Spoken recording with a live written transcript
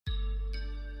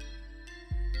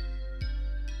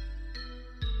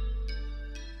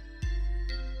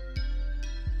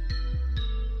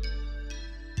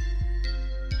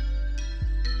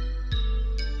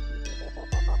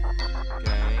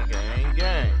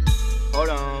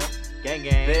gang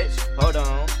gang, bitch, hold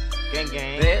on, gang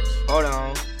gang, bitch, hold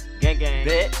on, gang gang,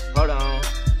 bitch, hold on,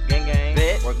 gang gang,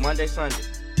 bitch. Work Monday, Sunday,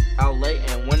 out late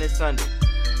and when it's Sunday.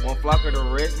 One flock of the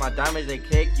wrist, my diamonds they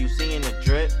kick, you seeing the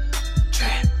drip.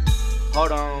 Drip.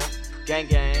 Hold on, gang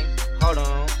gang, hold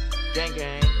on, gang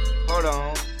gang, hold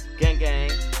on, gang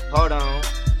gang, hold on,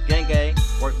 gang gang.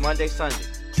 Work Monday, Sunday,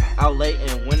 out late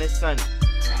and when it's Sunday.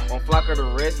 One flock of the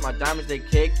wrist, my diamonds they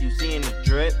kick, you seeing the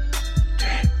drip.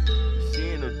 You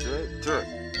seeing the drip, drip.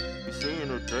 You seeing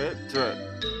the drip, drip.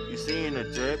 You seeing the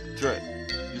drip, drip.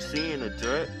 You seeing the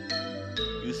drip.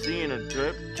 You seeing the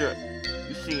drip, drip.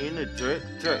 You seeing the drip,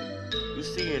 drip. You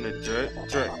seeing the drip,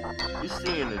 drip. You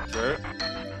seeing the drip.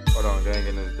 Hold on, gang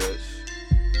in this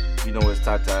bitch. You know it's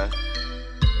Tyi'Tyi.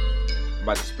 I'm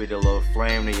about to spit a little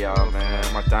flame to y'all,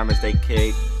 man. My diamonds they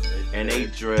kick and they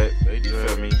drip. You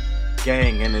feel me?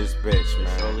 Gang in this bitch,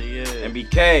 man.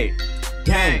 MBK,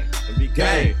 gang,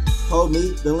 MBK. Told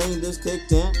me the lean just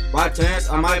kicked in. By chance,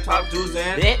 I might pop juice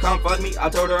in. Bitch. Come fuck me, I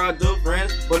told her I do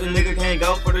friends. But the nigga can't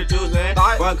go for the juice in.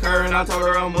 Fuck her and I told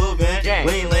her I'm moving. Gang.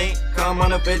 Lean, come on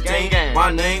the 15. Gang, gang. My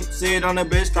name, see it on the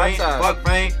bitch screen. Fuck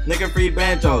fame, nigga free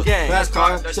banjos. Gang. Fast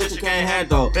car, shit you can't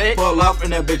handle. Bitch. Pull off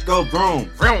and that bitch go vroom.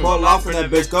 Vroom. Pull off and that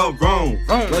bitch go vroom.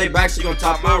 Vroom. Lay back, she gon'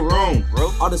 top my room.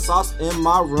 All the sauce in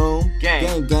my room.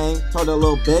 Gang. Gang, told her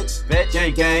little bitch.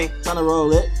 Gang, gang. Tryna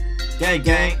roll it. Gang,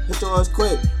 gang. Hit yours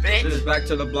quick. Just back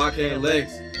to the block and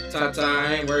licks. Tyi'Tyi,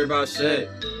 I ain't worried about shit.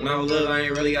 When I was little, I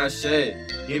ain't really got shit.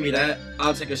 Give me that,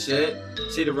 I'll take a shit.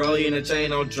 See the rollie in the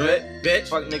chain on drip. Bitch,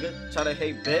 fuck nigga, try to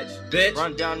hate bitch. Bitch,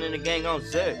 run down in the gang on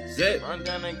zip. Zip, run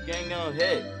down in the gang on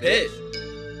hit.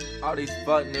 Bitch. All these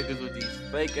fuck niggas with these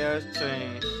fake ass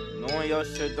chains. Knowing your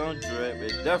shit don't drip,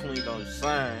 it definitely don't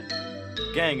shine.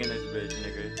 Gang in this bitch,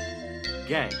 nigga.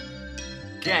 Gang.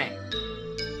 Gang.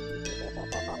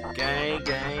 Gang,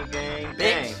 gang, gang,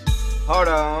 gang. Hold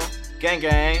on, gang,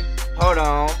 gang. Hold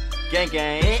on, gang,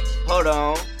 gang. Hold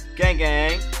on, gang,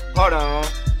 gang. Hold on,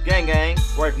 gang, gang.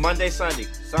 Work Monday, Sunday,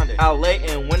 Sunday. Out late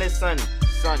and when it's sunny,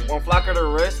 sunny. One flock of the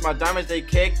wrist, my diamonds they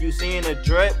kick. You seeing the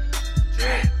drip?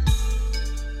 Drip.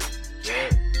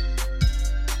 Drip.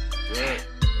 Drip.